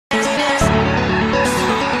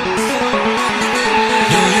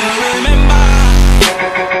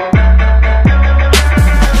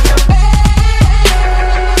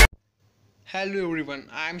Hello everyone,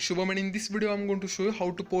 I am Shubham and in this video I am going to show you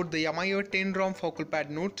how to port the Miui 10 ROM for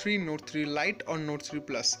Coolpad Note 3, Note 3 Lite or Note 3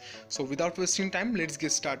 Plus. So without wasting time, let's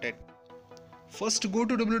get started. First go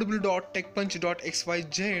to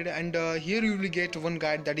www.techpunch.xyz and here you will get one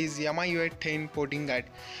guide, that is Miui 10 porting guide.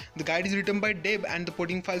 The guide is written by Deb and the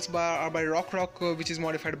porting files are by Rock, which is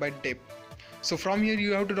modified by Deb. So from here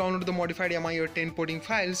you have to download the modified Miui 10 porting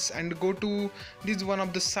files and go to this one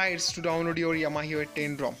of the sites to download your Miui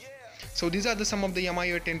 10 ROM. So these are some of the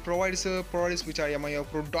Miui 10 providers which are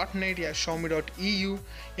MiuiPro.net, Xiaomi.eu,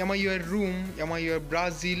 Miui Room, Miui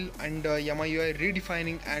Brazil and Miui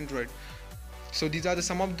Redefining Android. So these are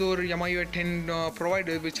some of the Miui 10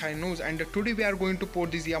 providers which I know, and today we are going to port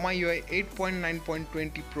this Miui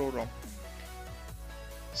 8.9.20 Pro ROM.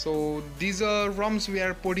 So these are ROMs we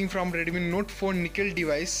are porting from Redmi Note 4 Nickel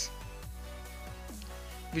device,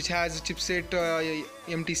 which has chipset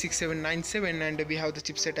MT6797 and we have the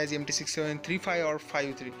chipset as MT6735 or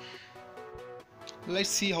 53. Let's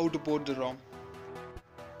see how to port the ROM.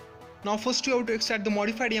 Now first you have to extract the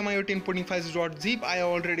modified Miui 10 porting files.zip. I have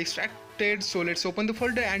already extracted, so let's open the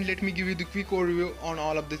folder and let me give you the quick overview on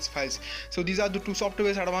all of these files. So these are the two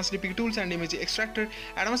softwares, Advanced APK Tools and Image Extractor.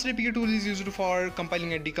 Advanced APK Tool is used for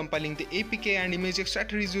compiling and decompiling the APK, and Image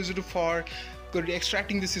Extractor is used for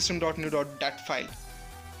extracting the system.new.dat file.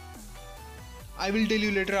 I will tell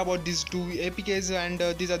you later about these two APKs, and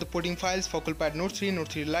these are the porting files for Coolpad Note 3, Note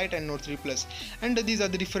 3 Lite and Note 3 Plus. And these are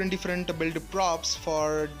the different build props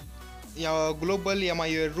for global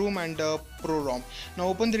Miui Room and Pro ROM. Now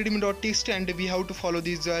open the readme.txt and we have to follow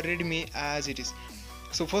this readme as it is.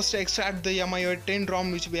 So first extract the Miui 10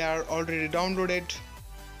 ROM which we are already downloaded.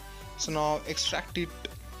 So now extract it,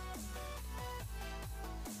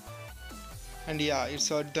 and yeah, it's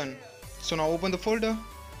done. So now open the folder.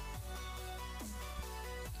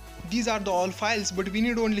 These are the all files, but we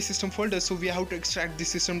need only system folder, so we have to extract the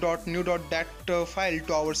system.new.dat file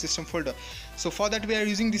to our system folder. So for that we are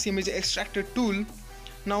using this image extractor tool.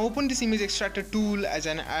 Now open this image extractor tool as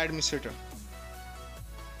an administrator,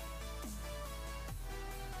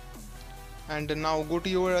 and now go to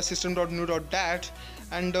your system.new.dat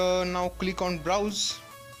and now click on browse,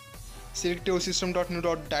 select your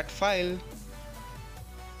system.new.dat file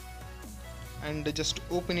and just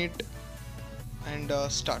open it and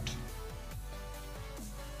start.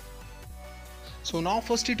 So now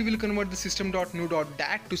first it will convert the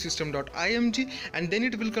system.new.dat to system.img, and then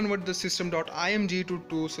it will convert the system.img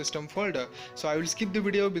to system folder. So I will skip the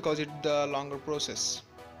video because it's the longer process.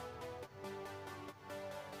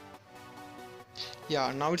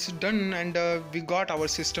 Yeah, now it's done and we got our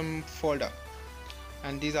system folder,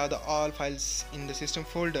 and these are the all files in the system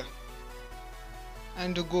folder.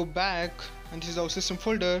 And to go back, and this is our system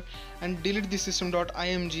folder, and delete the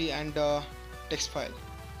system.img and text file.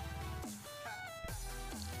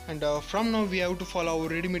 And from now we have to follow our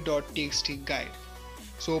readme.txt guide.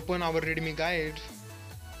 So open our readme guide,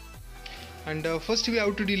 and first we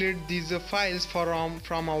have to delete these files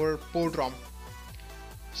from our port ROM.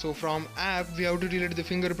 So from app we have to delete the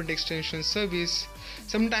fingerprint extension service.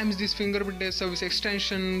 Sometimes this fingerprint service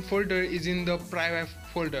extension folder is in the private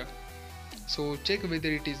folder, so check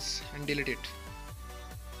whether it is and delete it.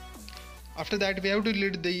 After that we have to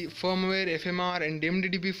delete the firmware, FMR and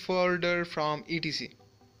MDDB folder from etc.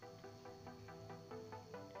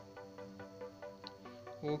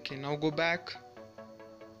 Okay, now go back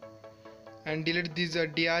and delete these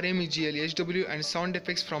DRM, EGL, HW and sound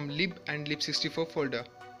effects from lib and lib64 folder.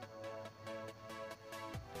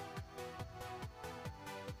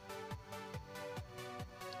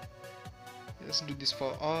 Let's do this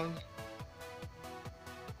for all.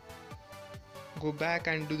 Go back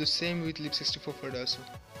and do the same with lib64 folder also.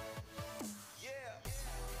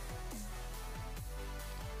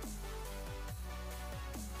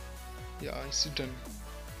 Yeah, it's done.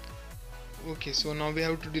 Okay, so now we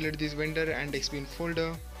have to delete this vendor and xbin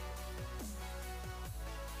folder.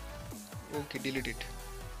 Okay, delete it.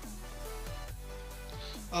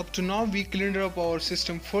 Up to now we cleaned up our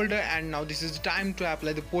system folder, and now this is the time to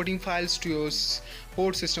apply the porting files to your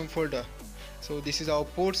port system folder. So this is our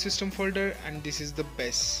port system folder and this is the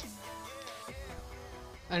base.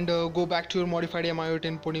 And go back to your modified Miui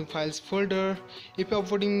 10 porting files folder. If you are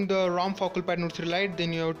porting the ROM for Coolpad Note 3 Lite,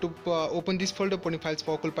 then you have to open this folder, porting files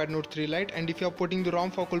for Coolpad Note 3 Lite, and if you are porting the ROM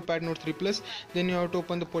for Coolpad Note 3 Plus, then you have to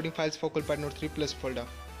open the porting files for Coolpad Note 3 Plus folder.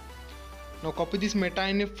 Now copy this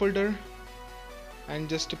meta-inf folder and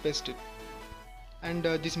just paste it. And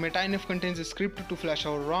this meta-inf contains a script to flash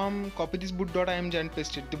our ROM. Copy this boot.img and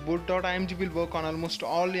paste it. The boot.img will work on almost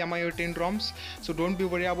all Miui 10 ROMs, so don't be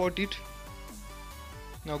worried about it.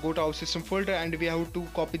 Now go to our system folder and we have to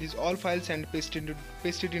copy these all files and paste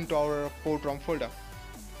it into our port ROM folder.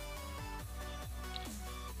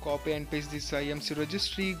 Copy and paste this IMC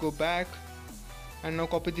registry, go back, and now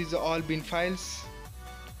copy these all bin files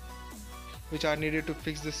which are needed to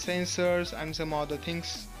fix the sensors and some other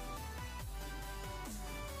things.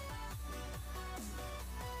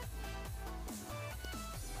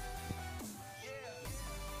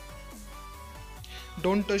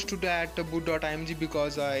 Don't touch to that boot.img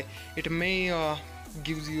because it may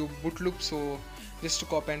gives you boot loop, so just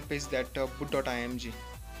copy and paste that boot.img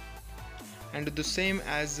and do the same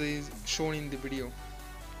as is shown in the video.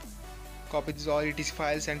 Copy these all etc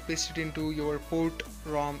files and paste it into your port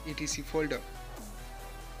ROM etc folder.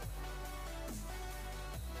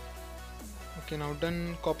 Okay, now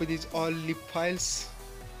done. Copy these all lib files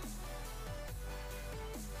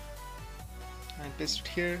and paste it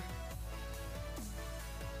here.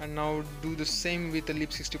 And now do the same with the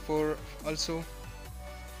lib64 also.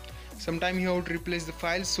 Sometime you have to replace the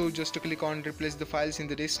files, so just click on replace the files in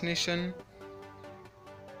the destination.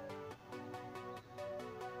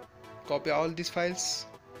 Copy all these files,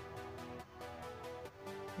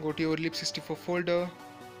 go to your lib64 folder,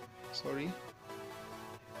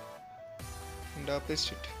 and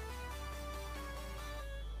paste it.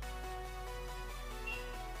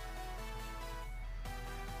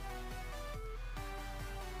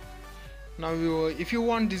 Now if you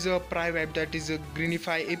want this private, that is a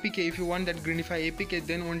Greenify APK, if you want that Greenify APK,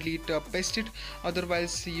 then only paste it,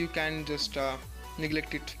 otherwise you can just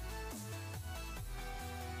neglect it.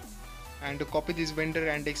 And copy this vendor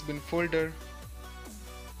and xbin folder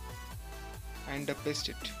and paste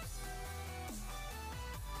it.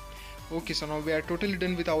 Okay, so now we are totally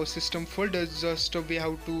done with our system folders. Just we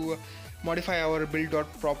have to modify our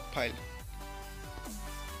build.prop file.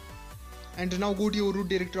 And now go to your root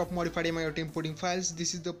directory of modified MIUI importing files.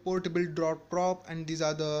 This is the port build.prop and these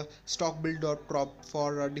are the stock build.prop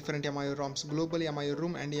for different MIUI ROMs globally, MIUI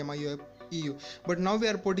room and MIUI EU. But now we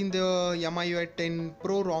are putting the MIUI 10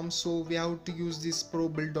 Pro ROM, so we have to use this pro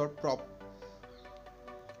build.prop.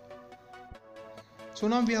 So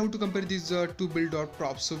now we have to compare these two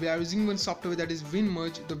build.props. So we are using one software, that is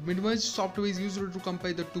WinMerge. The WinMerge software is used to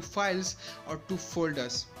compare the two files or two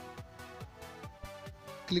folders.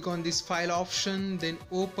 Click on this file option, then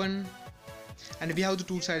open, and we have the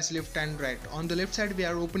two sides, left and right. On the left side we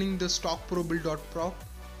are opening the stock pro build.prop,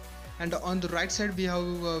 and on the right side we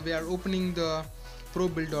are opening the pro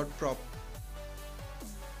build.prop.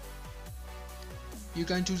 You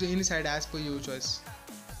can choose any side as per your choice.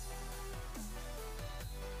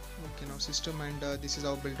 Okay, now system, and this is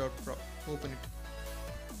our build.prop. Open it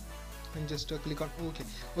and just click on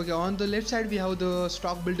okay. On the left side we have the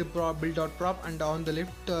stock build.prop, and on the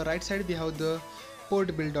left right side we have the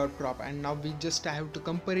port build.prop, and now we just have to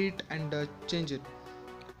compare it and change it.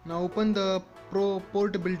 Now open the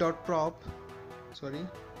port build.prop,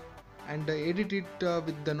 and edit it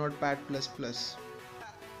with the Notepad++.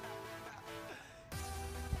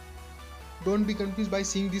 Don't be confused by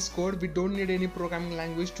seeing this code. We don't need any programming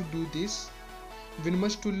language to do this.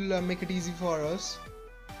 WinMerge tool make it easy for us.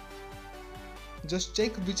 Just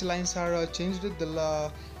check which lines are changed.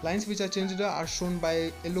 The lines which are changed are shown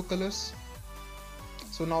by yellow colors.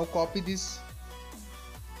 So now copy this.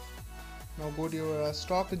 Now go to your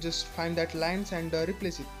stock, just find that lines and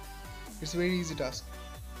replace it. It's a very easy task.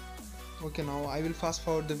 Okay, now I will fast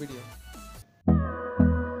forward the video.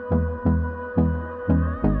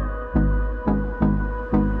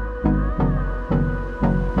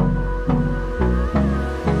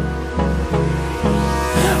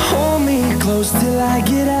 Close till I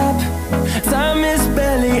get up. Time is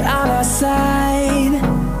barely on our side.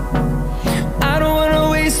 I don't wanna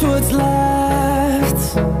waste what's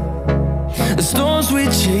left. The storms we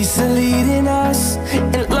chase are leading us,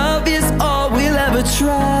 and love is all we'll ever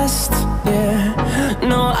trust. Yeah,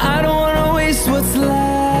 no, I don't wanna waste what's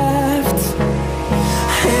left.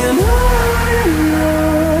 And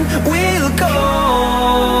on we'll go,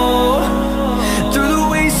 through the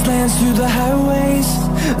wastelands, through the highways,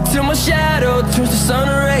 till my shadow turns to sun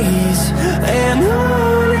rays. And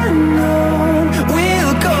on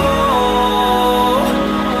we'll go,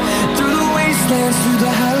 through the wastelands, through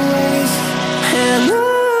the highways, and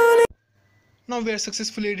on. Now we have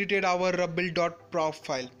successfully edited our build.prop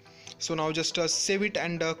file. So now just save it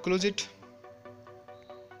and close it.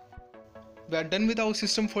 We are done with our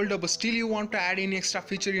system folder, but still you want to add any extra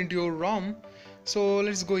feature into your ROM, So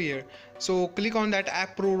let's go here. So click on that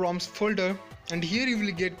app pro ROMs folder, and here you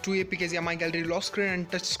will get two APKs, Mi Gallery lock screen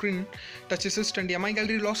and touch assistant. Mi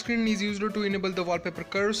Gallery lock screen is used to enable the wallpaper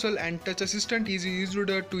carousel, and touch assistant is used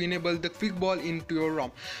to enable the quick ball into your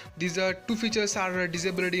ROM. These two features are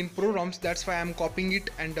disabled in pro ROMs, that's why I am copying it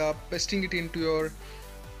and pasting it into your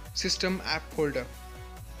system app folder,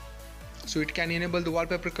 so it can enable the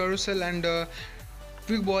wallpaper carousel and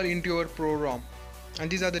quick ball into your pro ROM. And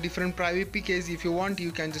these are the different private APKs. If you want,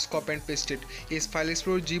 you can just copy and paste it. Is File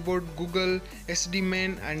Explorer, Gboard, Google, SD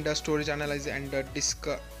main, and storage analyzer and disk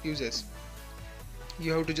uses.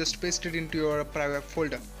 You have to just paste it into your private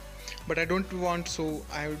folder, but I don't want, so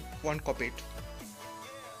I won't copy it.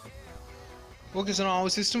 Okay, so now our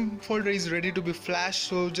system folder is ready to be flashed.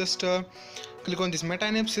 So just click on this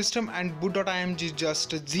metaname system and boot.img,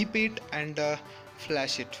 just zip it and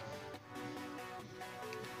flash it.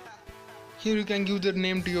 Here you can give the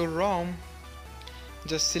name to your ROM.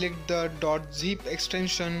 Just select the .zip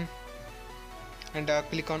extension and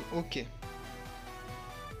click on OK.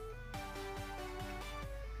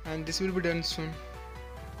 And this will be done soon.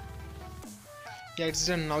 Yeah, it's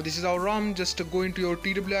done. Now this is our ROM. Just go into your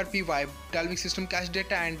TWRP via Dalvik system cache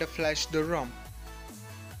data and flash the ROM.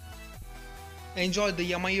 Enjoy the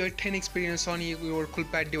Miui 10 experience on your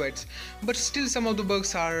Coolpad device, but still some of the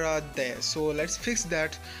bugs are there, so let's fix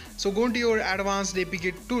that. So go into your advanced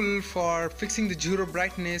APK tool for fixing the zero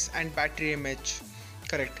brightness and battery image.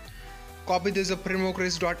 Correct. Copy this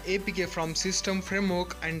framework.apk from system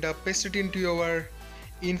framework and paste it into your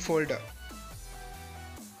in folder.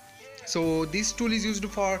 So this tool is used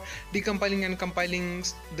for decompiling and compiling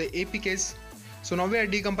the APKs. So now we are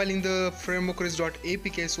decompiling the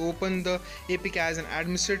framework.apk. So open the APK as an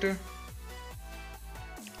administrator.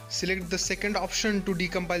 Select the second option to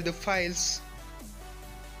decompile the files.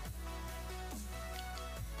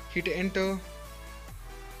 Hit enter.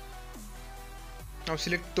 Now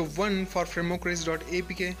select the one for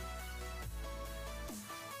framework.apk.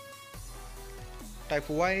 Type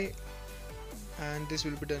Y and this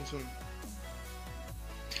will be done soon.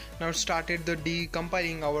 Now started the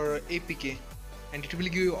decompiling our APK and it will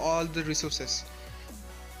give you all the resources.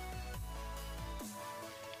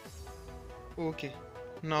 Okay,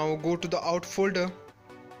 now go to the out folder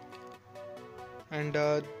and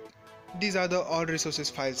these are the all resources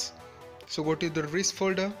files. So go to the res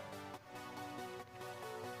folder.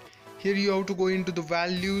 Here you have to go into the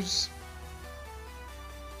values,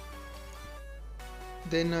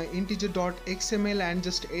 then integer.xml and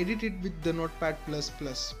just edit it with the notepad++.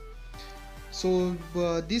 So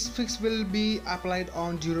this fix will be applied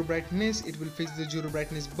on zero brightness. It will fix the zero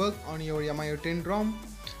brightness bug on your Miui 10 ROM.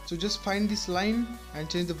 So just find this line and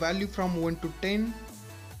change the value from 1 to 10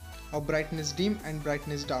 of brightness dim and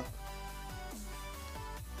brightness dark.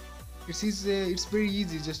 It's very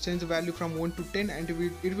easy. Just change the value from 1 to 10 and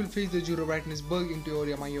it will fix the zero brightness bug into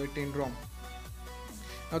your Miui 10 ROM.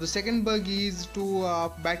 Now the second bug is to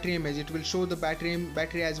battery image. It will show the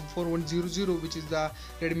battery as 4100, which is the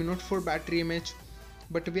Redmi Note 4 battery image,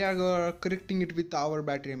 but we are correcting it with our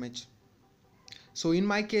battery image. So in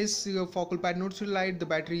my case, for Coolpad Note 3 Lite, the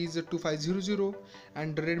battery is 2500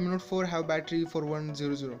 and the Redmi Note 4 have battery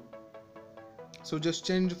 4100. So just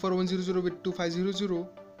change 4100 with 2500,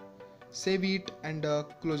 save it and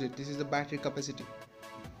close it. This is the battery capacity.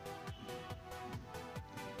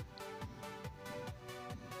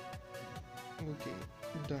 Okay,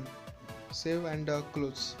 done. Save and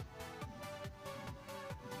close.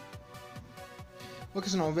 Okay,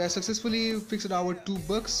 so now we have successfully fixed our two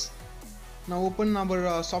bugs. Now open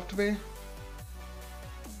our software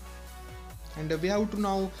and we have to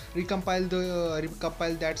now recompile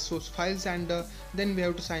that source files and then we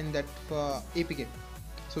have to sign that APK.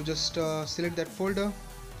 So just select that folder,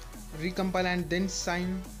 recompile and then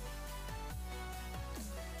sign.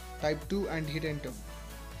 Type 2 and hit enter.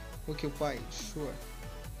 Okay, why? Sure.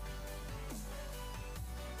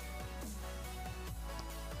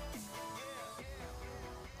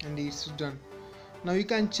 And it's done. Now you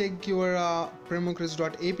can check your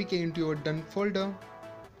framework.apk into your done folder.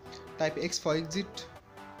 Type X for exit.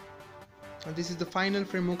 And this is the final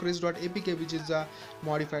framework.apk which is a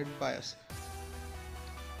modified BIOS.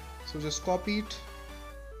 So just copy it.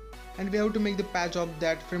 And we have to make the patch of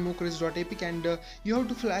that framework.apk and you have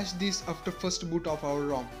to flash this after first boot of our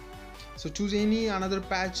ROM. So choose any another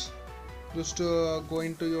patch, just go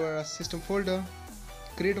into your system folder,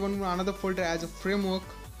 create another folder as a framework,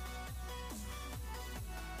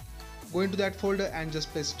 go into that folder and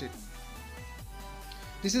just paste it.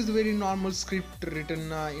 This is the very normal script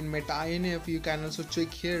written in MetaINF. You can also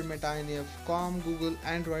check here MetaINF, com, Google,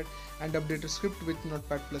 Android, and update a script with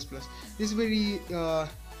Notepad++. This is very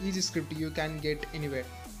easy script you can get anywhere.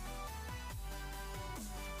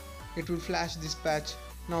 It will flash this patch.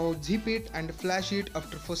 Now zip it and flash it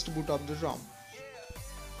after first boot of the ROM.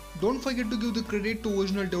 Don't forget to give the credit to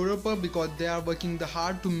original developer because they are working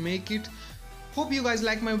hard to make it. Hope you guys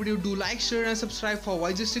like my video. Do like, share and subscribe for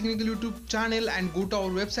YJ's Technical YouTube channel, and go to our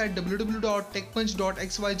website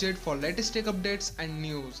www.techpunch.xyz for latest tech updates and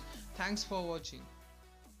news. Thanks for watching.